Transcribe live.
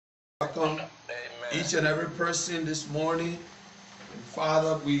welcome each and every person this morning. And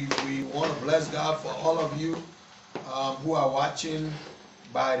Father, we want to bless God for all of you who are watching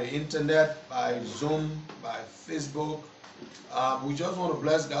by the internet, by Zoom, by Facebook. We just want to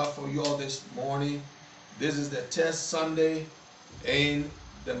bless God for you all this morning. This is the 10th Sunday in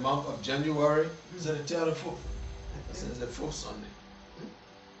the month of January. Is it the 10th or the 4th? This is the 4th Sunday.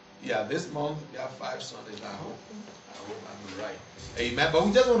 Yeah, this month there are 5 Sundays. I hope I'm right. Amen. But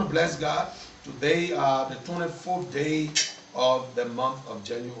we just want to bless God. Today, the 24th day of the month of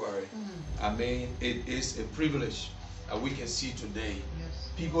January. I mean, it is a privilege that we can see today. Yes.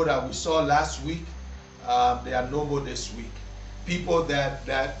 People that we saw last week, they are no more this week. People that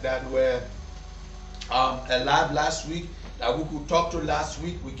were alive last week, that we could talk to last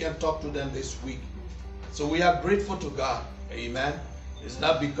week, we can't talk to them this week. So we are grateful to God. Amen. It's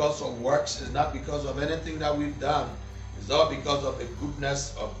not because of works. It's not because of anything that we've done. It's all because of the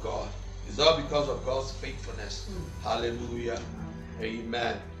goodness of God. It's all because of God's faithfulness. Hallelujah.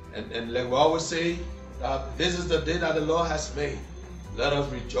 Amen. And like we always say, this is the day that the Lord has made. Let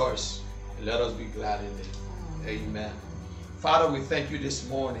us rejoice and let us be glad in it. Amen. Father, we thank you this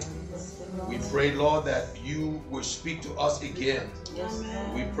morning. We pray, Lord, that you will speak to us again.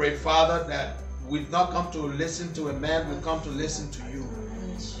 Amen. We pray, Father, that we've not come to listen to a man, we've come to listen to you.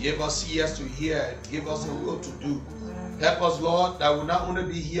 Give us ears to hear, give us a will to do. Help us, Lord, that we not only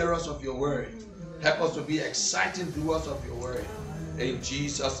be hearers of your word, help us to be exciting doers of your word. In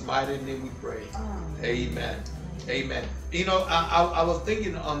Jesus' mighty name we pray. Amen. Amen. You know, I was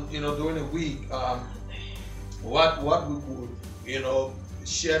thinking on, during the week, what we could,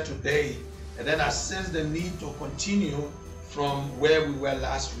 share today. And then I sensed the need to continue from where we were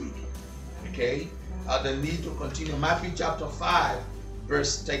last week. Okay? The need to continue. Matthew chapter 5,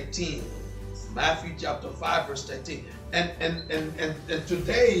 verse 13. Matthew chapter 5, verse 13. And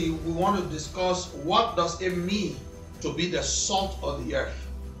today we want to discuss what does it mean to be the salt of the earth.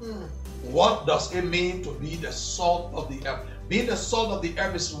 What does it mean to be the salt of the earth? Being the salt of the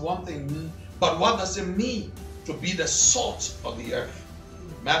earth is one thing, but what does it mean to be the salt of the earth?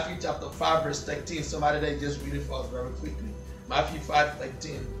 Matthew chapter 5, verse 13. Somebody that just read it for us very quickly. Matthew 5,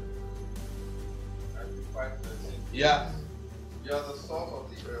 13. Matthew 5, 13. Yeah. You are the salt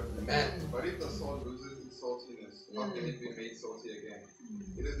of the earth. Amen. But if the salt loses its saltiness, how can it be made salty again?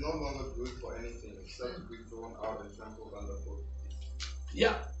 It is no longer good for anything except to be thrown out and trampled underfoot.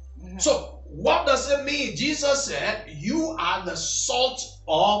 Yeah. So, what does it mean? Jesus said, you are the salt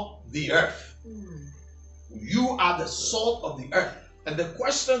of the earth. You are the salt of the earth. And the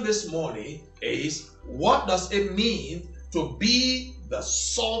question this morning is, what does it mean to be the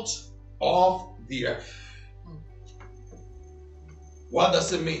salt of the earth? What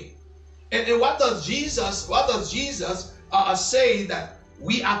does it mean? And what does Jesus say that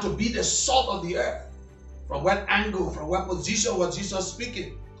we are to be the salt of the earth? From what angle, from what position was Jesus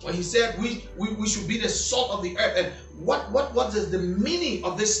speaking? When he said we should be the salt of the earth. And what is the meaning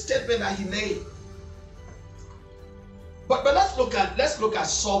of this statement that he made? But let's look at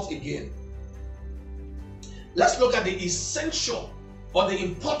salt again. Let's look at the essential or the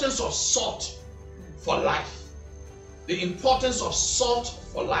importance of salt for life. The importance of salt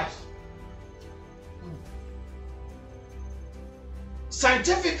for life.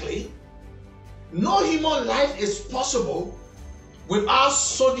 Scientifically, no human life is possible without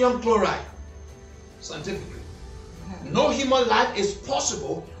sodium chloride. Scientifically, no human life is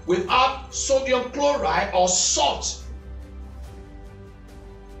possible without sodium chloride or salt.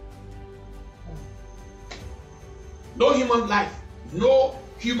 No human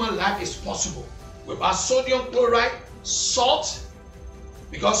life is possible without sodium chloride, salt,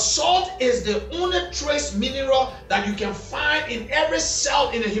 because salt is the only trace mineral that you can find in every cell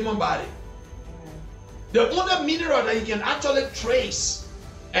in a human body. The only mineral that you can actually trace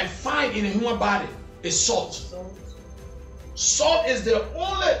and find in a human body is salt. Salt is the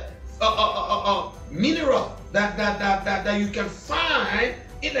only mineral that you can find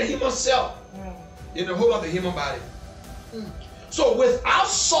in a human cell, in the whole of the human body. So without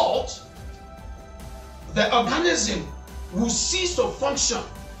salt, the organism will cease to function.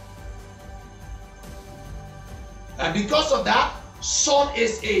 And because of that, salt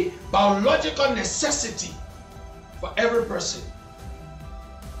is a biological necessity for every person.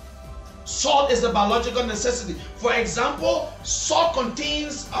 Salt is a biological necessity. For example, salt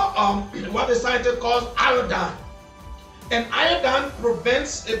contains what the scientist calls iodine. And iodine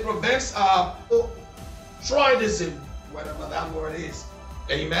prevents troidism, whatever that word is.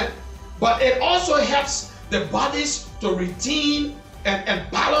 Amen. But it also helps the bodies to retain and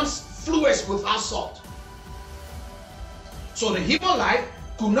balance fluids without salt. So the human life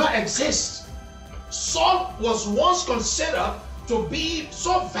could not exist. Salt was once considered to be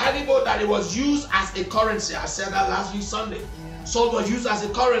so valuable that it was used as a currency. I said that last week Sunday. Yeah. Salt was used as a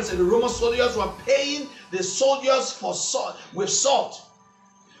currency. The Roman soldiers were paying the soldiers for salt with salt.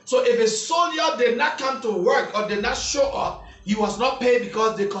 So if a soldier did not come to work or did not show up, he was not paid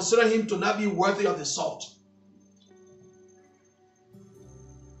because they considered him to not be worthy of the salt.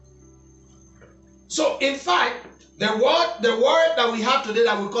 So in fact, the word that we have today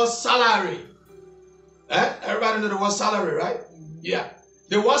that we call salary. Everybody know the word salary, right? Yeah.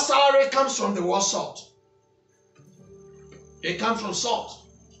 The word salary comes from the word salt. It comes from salt.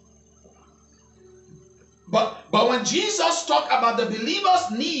 But when Jesus talked about the believer's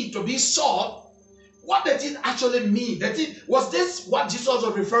need to be salt, what did it actually mean? Was this what Jesus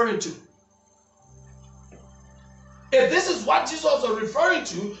was referring to? If this is what Jesus was referring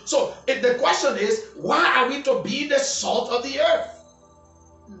to, so if the question is, why are we to be the salt of the earth?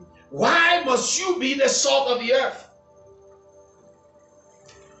 Why must you be the salt of the earth?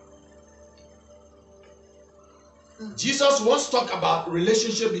 Jesus once talked about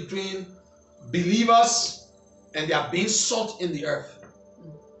relationship between believers and they are being salt in the earth.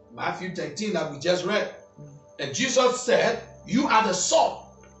 Matthew 13 that we just read. And Jesus said, you are the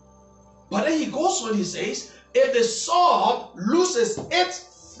salt. But then he goes on, he says, if the salt loses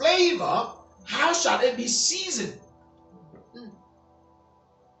its flavor, how shall it be seasoned?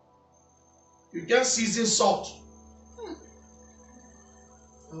 You can't season salt.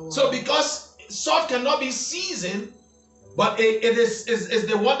 So because salt cannot be seasoned, but it is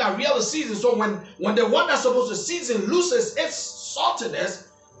the one that really seasons. So when the one that's supposed to season loses its saltiness,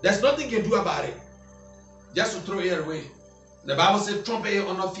 there's nothing you can do about it. Just to throw it away. The Bible says, trample it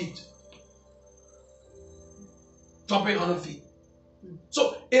on our feet. Trample it on our feet.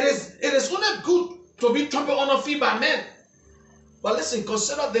 So it is only good to be trampled on our feet by men. But listen,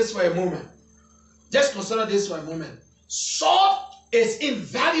 consider this for a moment. Just consider this for a moment. Salt is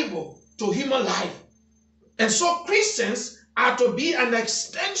invaluable to human life. And so Christians are to be an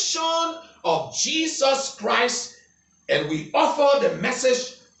extension of Jesus Christ, and we offer the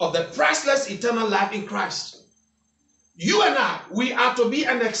message of the priceless eternal life in Christ. You and I, we are to be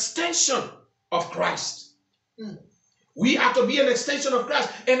an extension of Christ. We are to be an extension of Christ.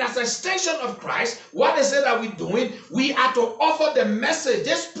 And as an extension of Christ, what is it that we're doing? We are to offer the message,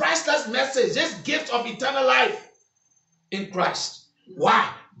 this priceless message, this gift of eternal life in Christ.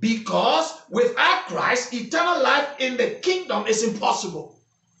 Why? Because without Christ, eternal life in the kingdom is impossible.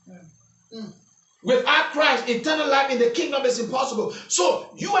 Without Christ, eternal life in the kingdom is impossible. So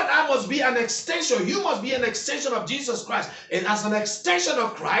you and I must be an extension. You must be an extension of Jesus Christ. And as an extension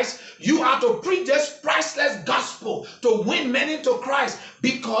of Christ, you are to preach this priceless gospel to win men into Christ.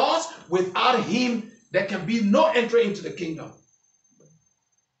 Because without him, there can be no entry into the kingdom.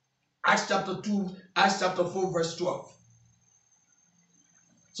 Acts chapter 4, verse 12.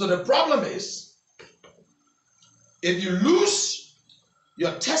 So the problem is, if you lose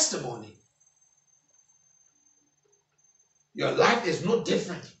your testimony, your life is no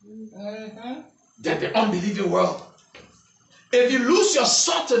different than the unbelieving world. If you lose your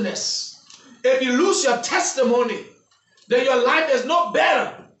saltiness, if you lose your testimony, then your life is no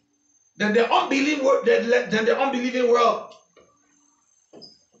better than the unbelieving world.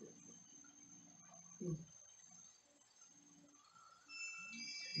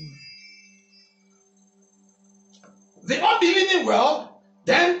 The unbelieving world,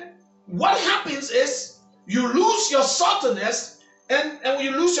 then what happens is you lose your saltiness, and when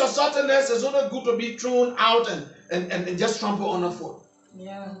you lose your saltiness, it's only good to be thrown out and just trample on the foot.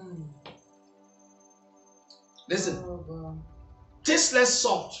 Yeah. Listen, tasteless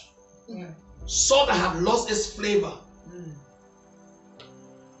salt, salt that have lost its flavor,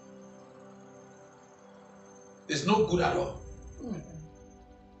 is no good at all.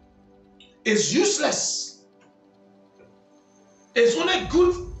 It's useless. It's only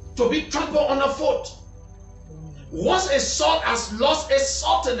good to be trampled on the foot. Once a salt has lost its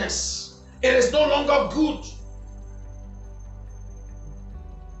saltiness, it is no longer good.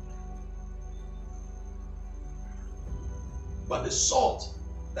 But the salt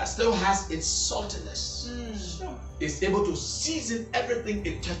that still has its saltiness is able to season everything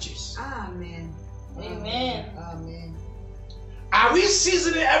it touches. Amen. Amen. Amen. Are we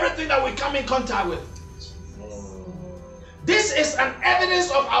seasoning everything that we come in contact with? This is an evidence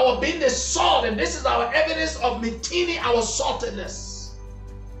of our being the salt, and this is our evidence of maintaining our saltiness.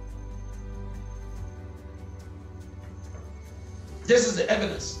 This is the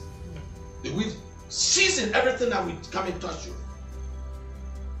evidence that we season everything that we come in touch with.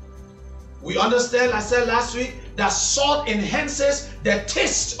 We understand, I said last week, that salt enhances the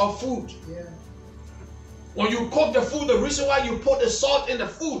taste of food. Yeah. When you cook the food, the reason why you put the salt in the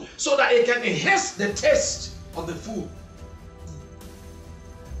food, so that it can enhance the taste of the food.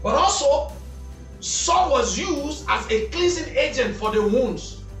 But also, salt was used as a cleansing agent for the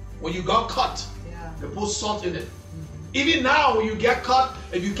wounds. When you got cut, they put salt in it. Even now, when you get cut,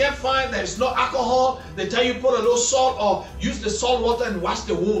 if you can't find there's no alcohol, they tell you put a little salt or use the salt water and wash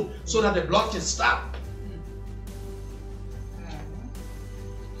the wound so that the blood can stop.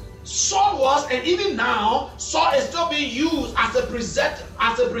 Salt was, and even now, salt is still being used as a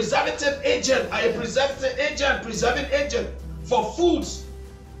preservative agent, preserving agent for foods,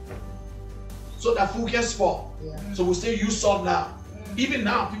 so that food can spoil. So we still use salt now. Even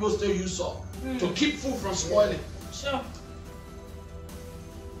now, people still use salt to keep food from spoiling. Sure.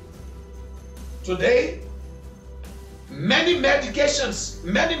 Today, many medicines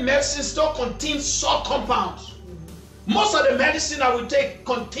still contain salt compounds. Most of the medicine that we take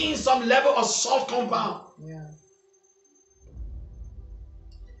contains some level of salt compound.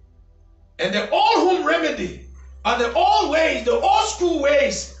 And the old home remedy and the old ways, the old school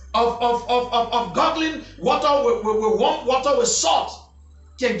ways of gargling water with warm water with salt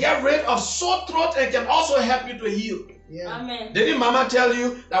can get rid of sore throat and can also help you to heal. Amen. Didn't mama tell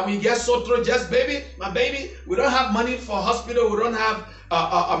you that when you get sore throat, just my baby, we don't have money for hospital, we don't have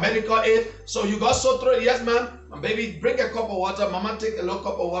a medical aid, so you got sore throat? Yes, ma'am. My baby, bring a cup of water. Mama, take a little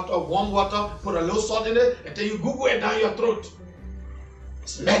cup of water, warm water, put a little salt in it, and then you Google it down your throat.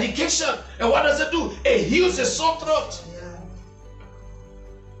 It's medication. And what does it do? It heals the sore throat.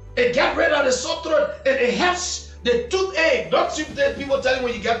 It gets rid of the sore throat, and it helps the toothache. Don't you think people tell you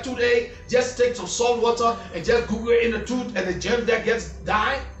when you get toothache, just take some salt water and just Google it in the tooth and the germ that gets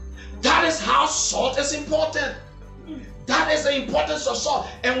die? That is how salt is important. That is the importance of salt.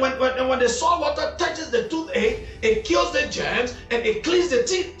 And when the salt water touches the toothache, it kills the germs and it cleans the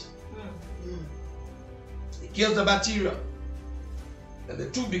teeth. It kills the bacteria. And the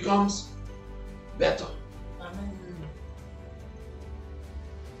tooth becomes better. Amen.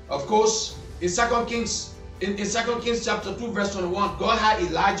 Of course, in 2 Kings chapter 2 verse 21, God had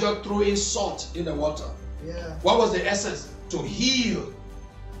Elijah throw in salt in the water. What was the essence? To heal.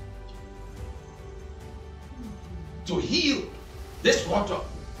 To heal this water.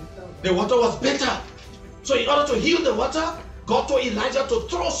 The water was bitter. So in order to heal the water, God told Elijah to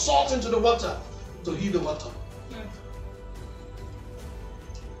throw salt into the water to heal the water.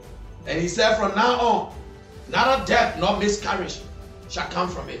 And he said, from now on, neither death nor miscarriage shall come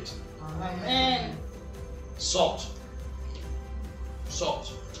from it. Amen. Salt.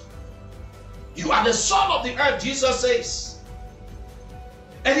 Salt. You are the salt of the earth, Jesus says.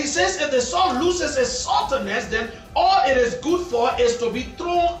 And he says, if the salt loses its saltiness, then all it is good for is to be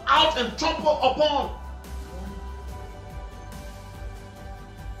thrown out and trampled upon.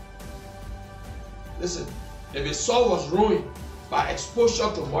 Listen, if the salt was ruined by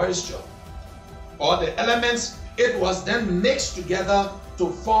exposure to moisture or the elements, it was then mixed together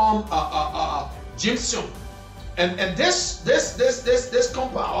to form a gypsum. And this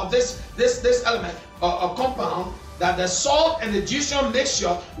compound, or this element, a compound, that the salt and the gypsum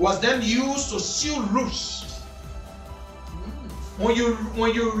mixture was then used to seal roofs. When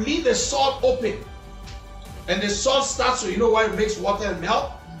you leave the salt open and the salt starts to, you know why it makes water and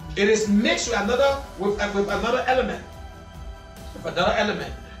melt? It is mixed with another element.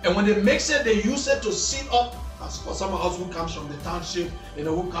 And when they mix it, they use it to seal up. As for some of us who comes from the township,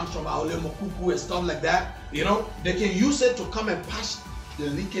 who comes from Aole Mokuku and stuff like that, they can use it to come and patch the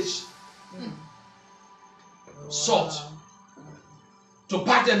leakage. Salt. To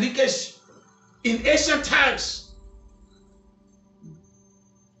patch the leakage in ancient times.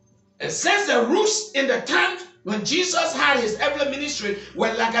 And since the roofs in the time when Jesus had his earthly ministry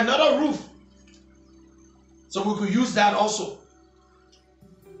were like another roof, so we could use that also.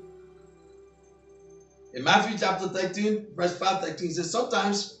 In Matthew chapter 13, verse 5-13, it says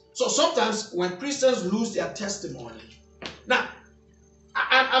sometimes when Christians lose their testimony. Now,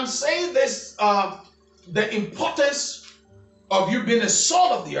 I'm saying this, the importance of you being the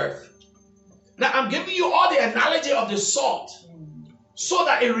salt of the earth. Now, I'm giving you all the analogy of the salt so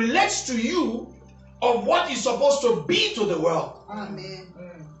that it relates to you of what you're supposed to be to the world. Amen.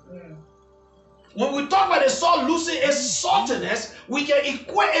 When we talk about the salt losing its saltiness, we can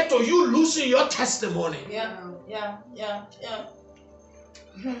equate it to you losing your testimony. Yeah.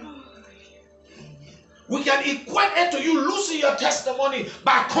 We can equate it to you losing your testimony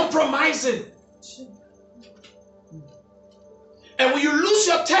by compromising. And when you lose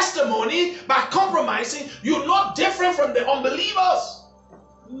your testimony by compromising, you're not different from the unbelievers.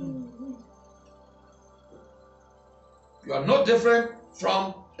 You are no different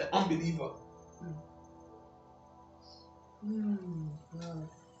from the unbeliever.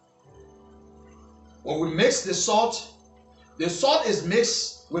 When we mix the salt is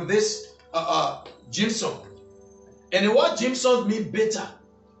mixed with this ginseng. And the word ginseng means bitter.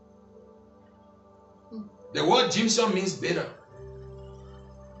 The word ginseng means bitter.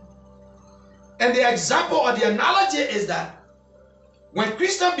 And the example or the analogy is that when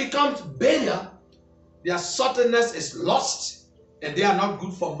Christian becomes bitter, their saltiness is lost and they are not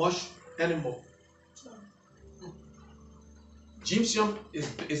good for much anymore. Ginseng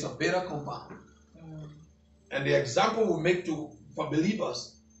is a bitter compound. And the example we make for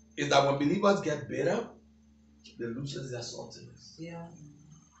believers is that when believers get bitter, they lose their saltiness. Yeah.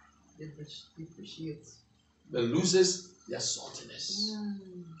 They depreciate. They lose their saltiness.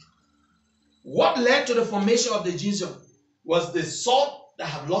 What led to the formation of the ginseng was the salt that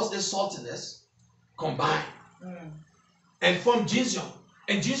have lost their saltiness combined and formed ginseng.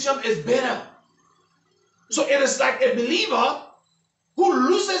 And ginseng is bitter. So it is like a believer who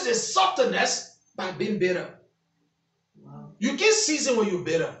loses his saltiness by being bitter. Wow. You can't season when you're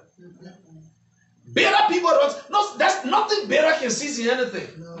bitter. Bitter people don't. No, that's nothing bitter can season anything.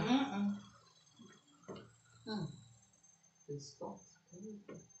 No. It's not.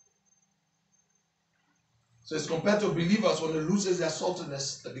 So it's compared to believers when they loses their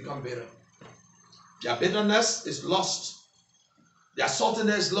saltiness, they become bitter. Their bitterness is lost. Their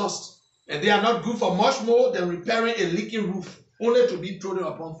saltiness is lost. And they are not good for much more than repairing a leaking roof, only to be thrown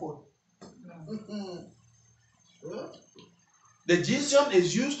upon foot. The ginseng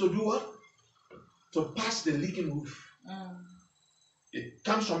is used to do what? To patch the leaking roof. It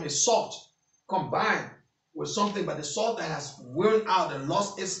comes from a salt combined with something, but the salt that has worn out and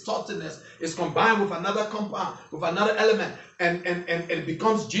lost its saltiness is combined with another compound, with another element, and it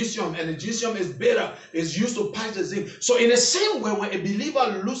becomes ginseng, and the ginseng is bitter. It's used to patch the zinc. So in the same way, when a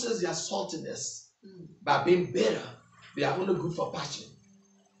believer loses their saltiness by being bitter, they are only good for patching.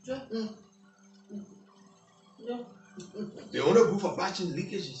 They're only good for patching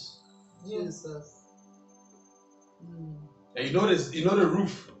leakages. Jesus. And you know the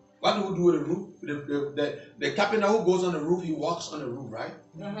roof. What do we do with the roof? The carpenter who goes on the roof, he walks on the roof, right?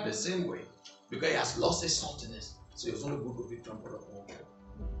 The same way. Because he has lost his saltiness. So it's only good to be trampled upon.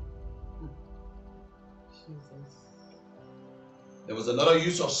 Jesus. There was another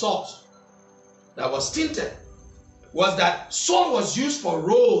use of salt that was tinted. Was that salt was used for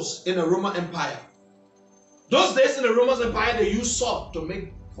roads in the Roman Empire. Those days in the Roman Empire, they used salt to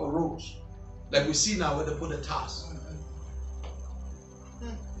make for roads. Like we see now where they put the tars.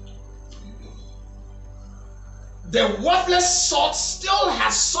 The worthless salt still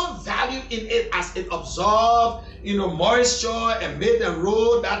has some value in it as it absorbed, moisture and made the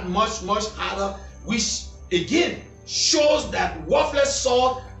road that much harder, which again shows that worthless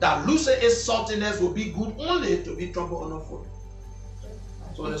salt that loses its saltiness will be good only to be trampled on a foot.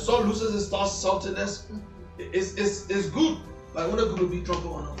 So when the salt loses its saltiness, it's good, but only good to be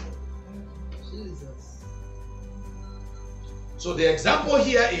trampled on a foot. Jesus. So the example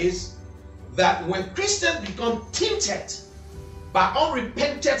here is that when Christians become tainted by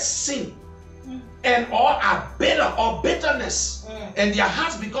unrepented sin and or are bitter or bitterness and their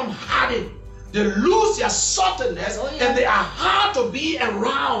hearts become hardened, they lose their saltiness and they are hard to be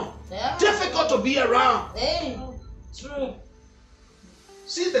around, difficult to be around. True.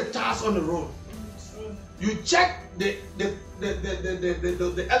 See the tars on the road. You check the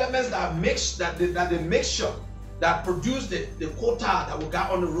elements that mix the mixture that produce the coal tar that we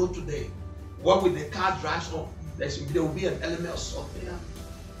got on the road today. What will the car drive on? There will be an element of salt there.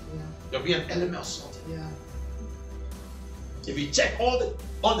 There will be an element of salt. If you check all the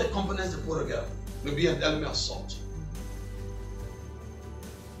components they put together, there will be an element of salt.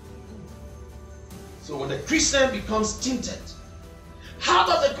 So when the Christian becomes tainted, how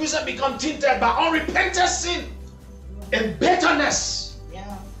does the Christian become tainted? By unrepentant sin and bitterness.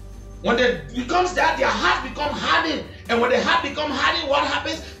 When it becomes that, their heart becomes hardened. And when the heart becomes hardened, what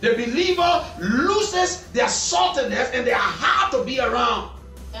happens? The believer loses their saltiness and they are hard to be around.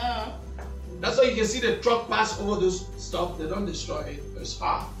 That's why you can see the truck pass over those stuff. They don't destroy it. It's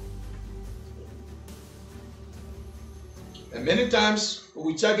hard. And many times, when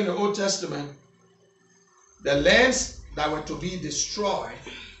we check in the Old Testament, the lands that were to be destroyed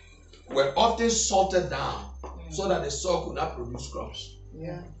were often salted down so that the soil could not produce crops.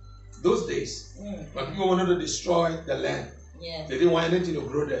 Those days, when people wanted to destroy the land, they didn't want anything to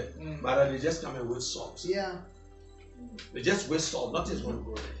grow there, but they just come and waste salt. They just waste salt. Nothing's going to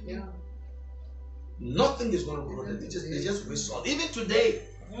grow there. Nothing is going to grow there. They just waste salt. Even today,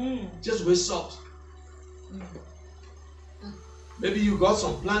 just waste salt. Maybe you got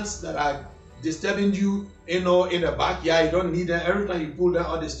some plants that are disturbing you, in the backyard. You don't need them. Every time you pull them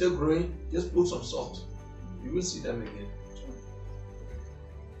out, they're still growing. Just put some salt. You will see them again.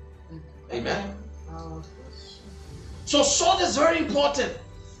 Amen. So salt is very important.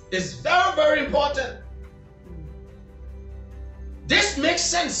 It's very, very important. This makes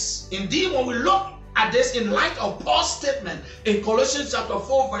sense. Indeed, when we look at this in light of Paul's statement in Colossians chapter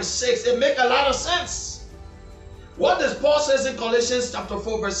 4 verse 6, it makes a lot of sense. What does Paul say in Colossians chapter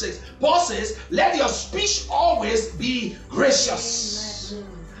 4 verse 6? Paul says, let your speech always be gracious.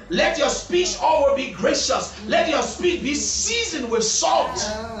 Let your speech always be gracious. Let your speech be seasoned with salt,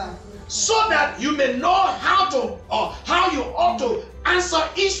 so that you may know how you ought to answer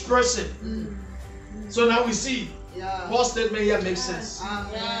each person. So now we see Paul's statement here makes sense.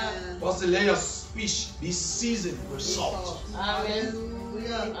 Paul said, let your speech be seasoned with salt.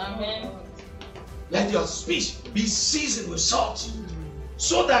 Amen. Let your speech be seasoned with salt,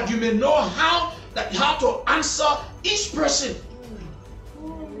 so that you may know how to answer each person.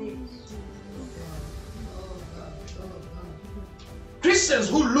 Christians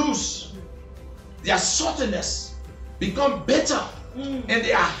who lose their saltiness become bitter, and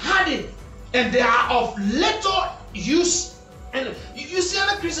they are hardened, and they are of little use. And you see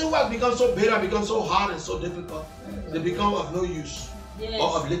other Christians who have become so bitter, become so hard and so difficult, they become of no use,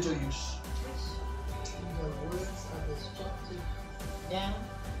 or of little use. Yeah.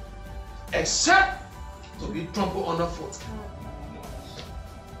 Except to be trampled underfoot.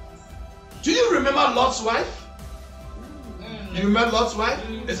 Do you remember Lot's wife? You remember Lot's wife?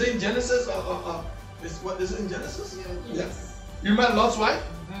 Is it in Genesis? Is it in Genesis? Yeah. You remember Lot's wife?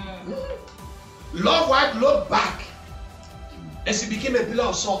 Lot's wife looked back and she became a pillar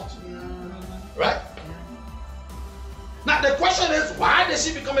of salt. Right? Now the question is, why did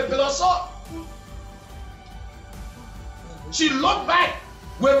she become a pillar of salt? She looked back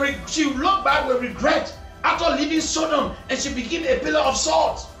with regret after leaving Sodom, and she became a pillar of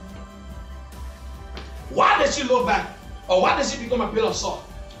salt. Why did she look back? Or why did she become a pillar of salt?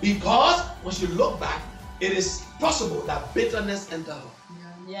 Because when she looked back, it is possible that bitterness entered her.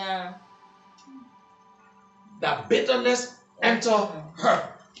 Yeah. That bitterness entered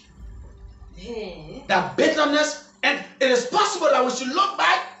her. That bitterness, and it is possible that when she looked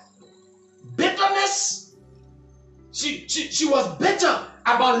back, bitterness, she was bitter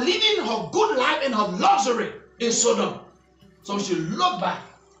about living her good life in her luxury in Sodom. So when she looked back,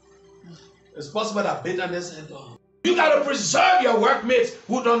 it's possible that bitterness entered her. You got to preserve your workmates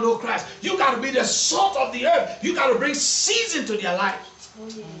who don't know Christ. You got to be the salt of the earth. You got to bring season to their life.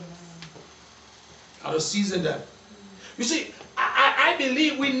 Got to season them. You see, I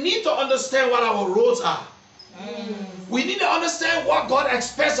believe we need to understand what our roles are. We need to understand what God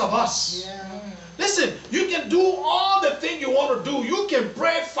expects of us. Listen, you can do all the things you want to do. You can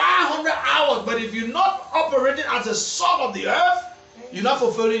pray 500 hours, but if you're not operating as a salt of the earth, you're not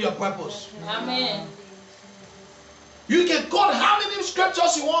fulfilling your purpose. Amen. You can quote how many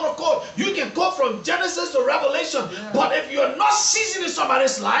scriptures you want to quote. You can quote from Genesis to Revelation. But if you're not seasoning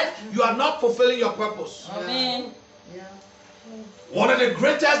somebody's life, you are not fulfilling your purpose. Amen. One of the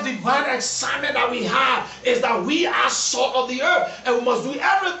greatest divine assignment that we have is that we are salt of the earth. And we must do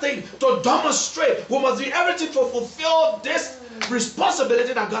everything to demonstrate. We must do everything to fulfill this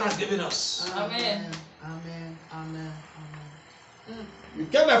responsibility that God has given us. Amen. Amen. Amen. Amen. You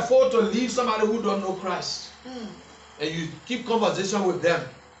can't afford to leave somebody who don't know Christ. And you keep conversation with them.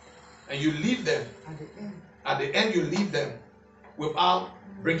 And you leave them. At the end you leave them without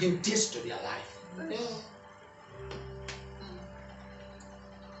bringing taste to their life.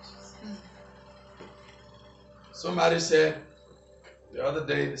 Somebody said the other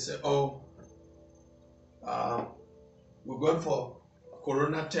day, they said, oh, we're going for a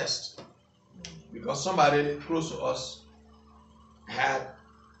corona test because somebody close to us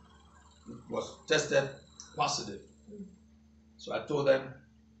was tested positive. So I told them,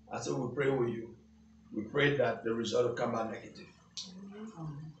 I said, we'll pray with you. We prayed that the result will come back negative.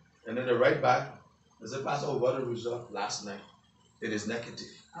 And then they write back, they said, Pastor, we got the result last night. It is negative.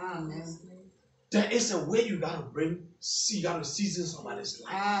 Amen. There is a way you got to season somebody's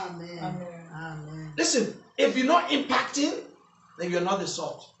life. Amen. Amen. Listen, if you're not impacting, then you're not the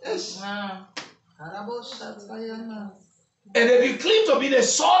salt. Yes. Wow. And if you claim to be the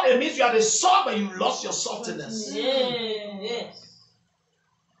salt, it means you are the salt, but you lost your saltiness. Yes.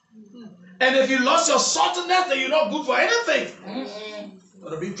 And if you lost your saltiness, then you're not good for anything.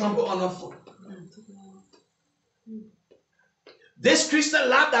 But to be trampled underfoot. This Christian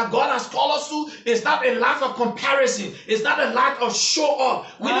life that God has called us to is not a life of comparison. It's not a life of show off.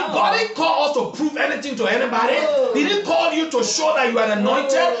 God didn't call us to prove anything to anybody. He didn't call you to show that you are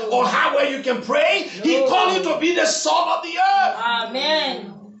anointed or how well you can pray. He called you to be the salt of the earth.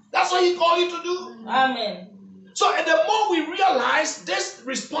 Amen. That's what he called you to do. Amen. So the more we realize this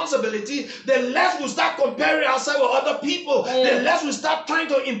responsibility, the less we start comparing ourselves with other people. The less we start trying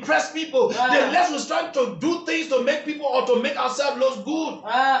to impress people. The less we start to do things to make people or to make ourselves look good.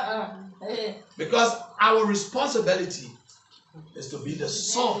 Because our responsibility is to be the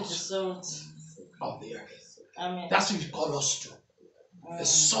salt of the earth. Amen. That's what he called us to. The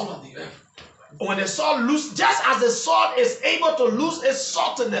salt of the earth. When the salt lose, just as the salt is able to lose its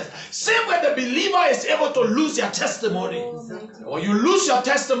saltiness, same way the believer is able to lose their testimony. When you lose your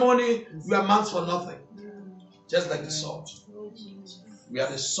testimony, you amount for nothing. Just like the salt. We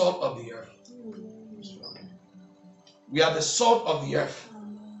are the salt of the earth. We are the salt of the earth.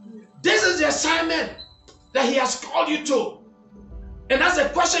 This is the assignment that he has called you to. And that's a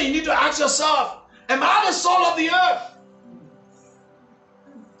question you need to ask yourself. Am I the salt of the earth?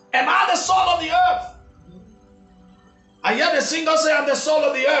 Am I the salt of the earth? I hear the singer say, I'm the salt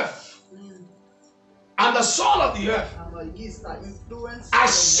of the earth. I'm the salt of the earth. I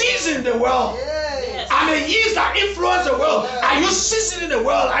season the world. I'm a yeast that influence the world. Are you seasoning the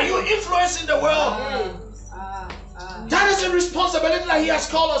world? Are you influencing the world? That is the responsibility that he has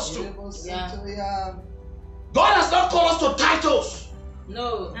called us to. God has not called us to titles.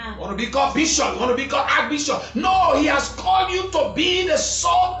 No. You want to be called bishop, you want to be called archbishop. No, he has called you to be the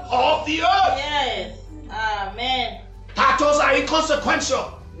salt of the earth. Yes. Amen. Titles are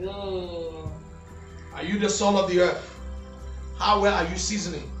inconsequential. Oh. Are you the salt of the earth? How well are you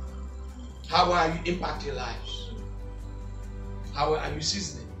seasoning? How well are you impacting lives? How well are you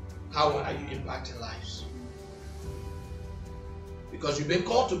seasoning? How well are you impacting lives? Because you've been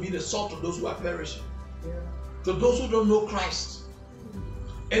called to be the salt to those who are perishing. To those who don't know Christ.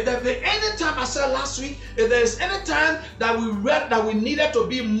 If there be any time, I said last week, if there is any time that we read that we needed to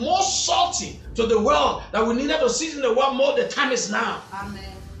be more salty to the world, that we needed to season the world more, the time is now. Amen.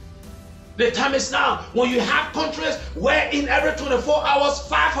 The time is now. When you have countries where in every 24 hours,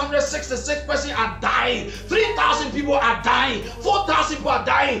 566 persons are dying, 3,000 people are dying, 4,000 people are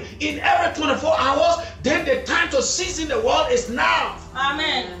dying in every 24 hours, then the time to season the world is now.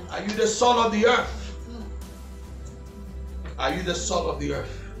 Amen. Are you the salt of the earth? Are you the salt of the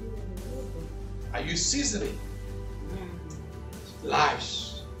earth? Are you seasoning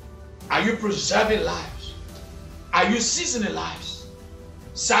lives? Are you preserving lives? Are you seasoning lives?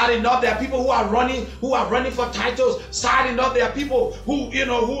 Sad enough, there are people who are running for titles. Sad enough, there are people who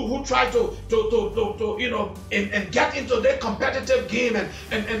who try to and get into their competitive game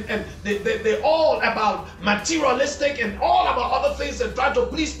and they're all about materialistic and all about other things and try to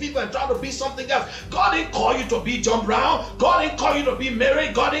please people and try to be something else. God didn't call you to be John Brown. God didn't call you to be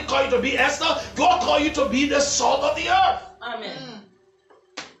Mary. God didn't call you to be Esther. God called you to be the salt of the earth. Amen.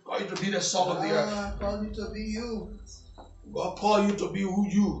 Called you to be the salt of the earth. God called you to be you. God called you to be who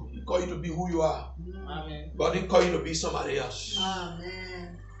He called you to be who you are. Amen. God didn't call you to be somebody else.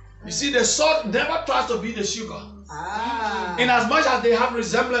 Amen. You see, the salt never tries to be the sugar. In as much as they have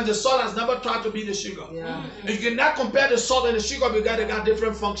resemblance, the salt has never tried to be the sugar. Yeah. You cannot compare the salt and the sugar because they got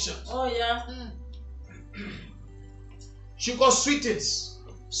different functions. Oh yeah. Sugar sweetens,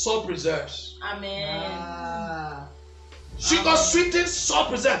 salt preserves. Amen. Sugar sweetens, salt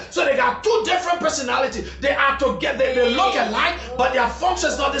preserves. So they got two different personalities. They are together. They look alike, but their function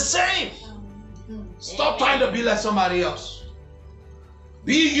is not the same. Stop trying to be like somebody else.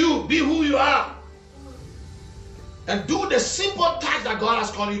 Be you. Be who you are. And do the simple task that God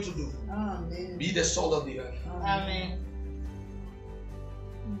has called you to do. Amen. Be the salt of the earth. Amen.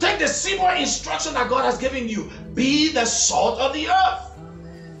 Take the simple instruction that God has given you. Be the salt of the earth.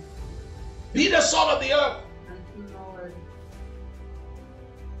 Amen. Be the salt of the earth. Thank you, Lord.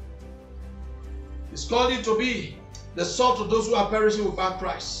 He's called you to be the salt of those who are perishing without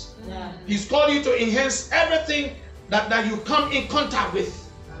Christ. Yeah. He's called you to enhance everything that you come in contact with.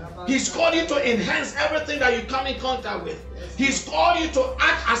 He's called you to enhance everything that you come in contact with. He's called you to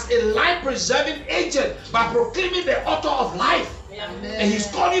act as a life-preserving agent by proclaiming the author of life. Amen. And He's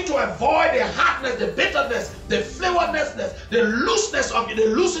called you to avoid the hardness, the bitterness, the flavorlessness, the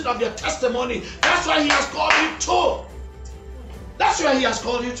loosening of your testimony. That's why He has called you to. That's why He has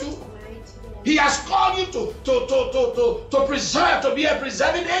called you to. He has called you to preserve, to be a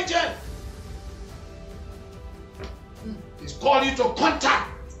preserving agent. He's called you to contact.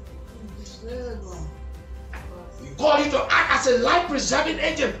 He called you to act as a life-preserving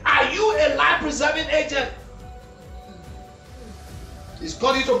agent. Are you a life-preserving agent? He's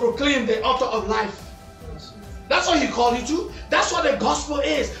called you to proclaim the author of life. That's what he called you to. That's what the gospel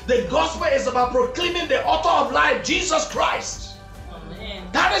is. The gospel is about proclaiming the author of life, Jesus Christ. Amen.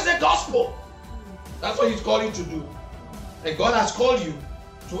 That is the gospel. That's what he's called you to do. And God has called you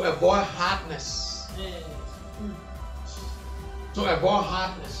to avoid hardness. Yes. To avoid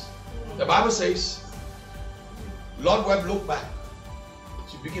hardness. The Bible says, Lord, when look back,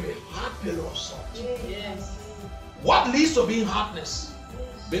 you became a hard pillar of salt. Yes. What leads to being hardness?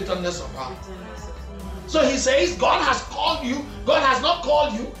 Bitterness of heart. So he says, God has called you. God has not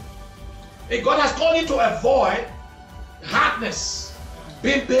called you. God has called you to avoid hardness,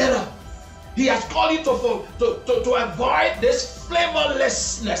 being bitter. He has called you to avoid this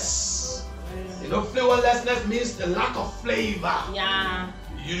flavorlessness. You know, flavorlessness means the lack of flavor. Yeah.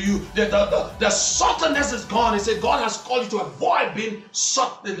 The saltiness is gone. He said God has called you to avoid being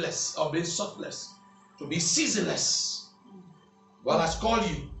saltless or being saltless, to be seasonless. God has called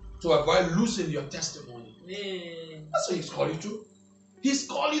you to avoid losing your testimony. Yes. That's what he's called you to. He's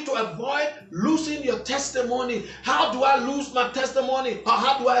called you to avoid losing your testimony. How do I lose my testimony? Or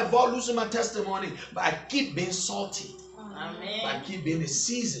how do I avoid losing my testimony? By keep being salty. Amen. By keep being a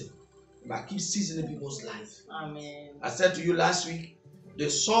season. By keep seasoning people's life. Amen. I said to you last week, the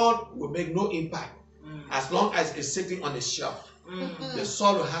salt will make no impact as long as it's sitting on the shelf. The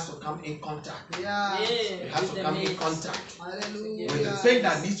salt has to come in contact. Yeah. It has to come in contact Hallelujah. with the thing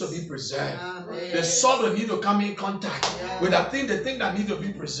that needs to be preserved. Amen. The salt will need to come in contact Yeah. with the thing that needs to be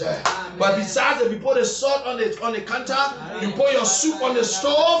preserved. Amen. But besides, if you put the salt on the counter, you put your soup on the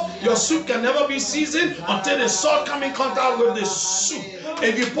stove, your soup can never be seasoned until the salt come in contact with the soup.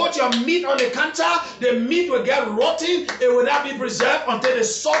 If you put your meat on the counter, the meat will get rotten. It will not be preserved until the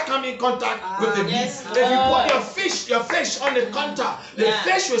salt come in contact with the meat. Yes, If you Lord. put your fish on the counter, the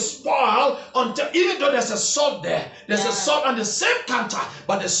fish will spoil until, even though there's a salt there, there's a salt on the same counter,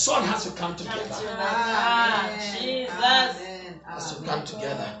 but the salt has to come together. Ah, Jesus. Has to come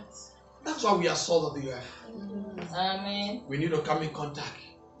together. That's why we are salt of the earth. Amen. We need to come in contact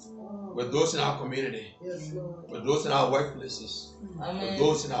with those in our community, Yes, Lord. with those in our workplaces, with Amen.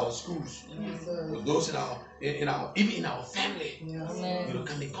 those in our schools, Yes, Lord. with those even in our family. Yes. We need to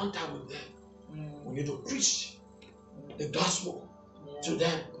come in contact with them. We need to preach the gospel to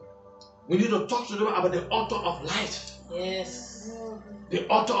them. We need to talk to them about the author of life. Yes. The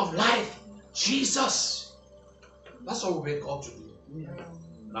author of life, Jesus. That's what we've been called to do.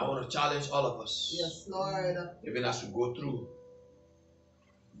 And I want to challenge all of us, Yes, Lord. even as we go through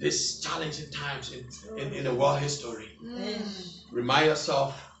these challenging times in the world history. Yes. Remind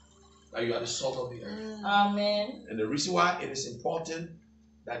yourself that you are the salt of the earth. Amen. And the reason why it is important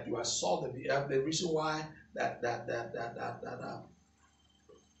that you are salt of the earth, the reason why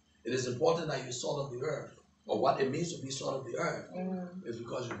it is important that you're salt of the earth, or what it means to be salt of the earth, is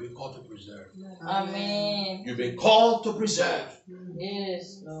because you've been called to preserve. Amen. You've been called to preserve.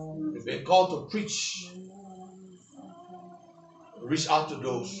 Yes, Lord. You've been called to preach. Reach out to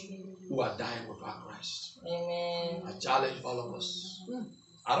those who are dying without Christ. Amen. I challenge all of us.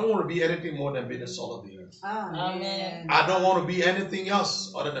 I don't want to be anything more than being the salt of the earth. Amen. I don't want to be anything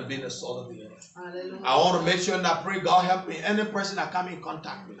else other than being the salt of the earth. Hallelujah. I want to make sure and I pray God help me. Any person I come in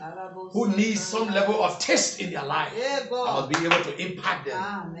contact with who needs some level of taste in their life, Yeah, I God. must be able to impact them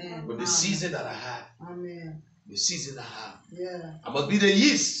Amen. with the season that I have. Amen. The season I have. Yeah. I must be the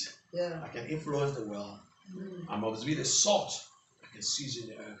yeast Yeah. that can influence the world. I must be the salt that can season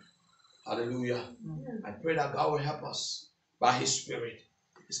the earth. Hallelujah. I pray that God will help us by His Spirit.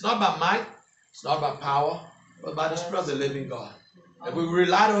 It's not by might, it's not by power, but by the Spirit of the living God. And we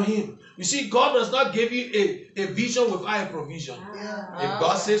rely on Him. You see, God does not give you a vision without a provision. Yeah. If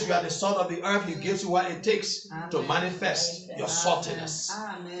God says you are the salt of the earth, He gives you what it takes to manifest your saltiness.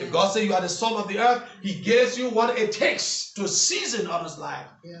 Amen. If God says you are the salt of the earth, He gives you what it takes to season others' life.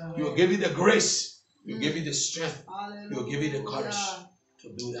 Yeah. He will give you the grace. He will give you the strength. He will give you the Hallelujah. courage to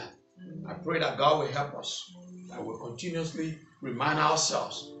do that. I pray that God will help us. That we'll continuously remind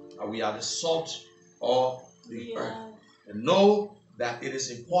ourselves that we are the salt of the earth. And know that it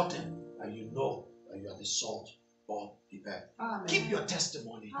is important that you know that you are the salt of the earth. Amen. Keep your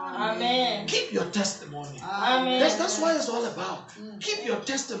testimony. Amen. Keep your testimony. Amen. That's what it's all about. Keep your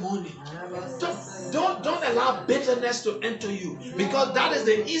testimony. Don't allow bitterness to enter you, because that is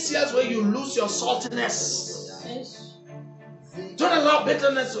the easiest way you lose your saltiness. Yes. Don't allow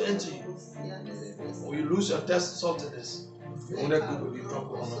bitterness to enter you. When you lose your saltiness, only good will be drunk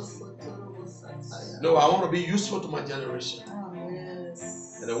on us. No, I want to be useful to my generation.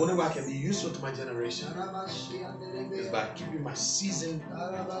 And the only way I can be useful to my generation is by keeping my seasoned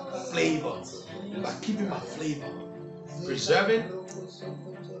flavor. By keeping my flavor. preserving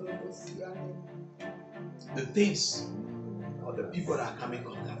the things or the people that are coming in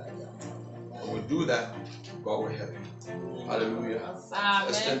contact. When we do that, God will help you. Hallelujah.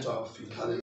 Let's stand to our feet. Hallelujah.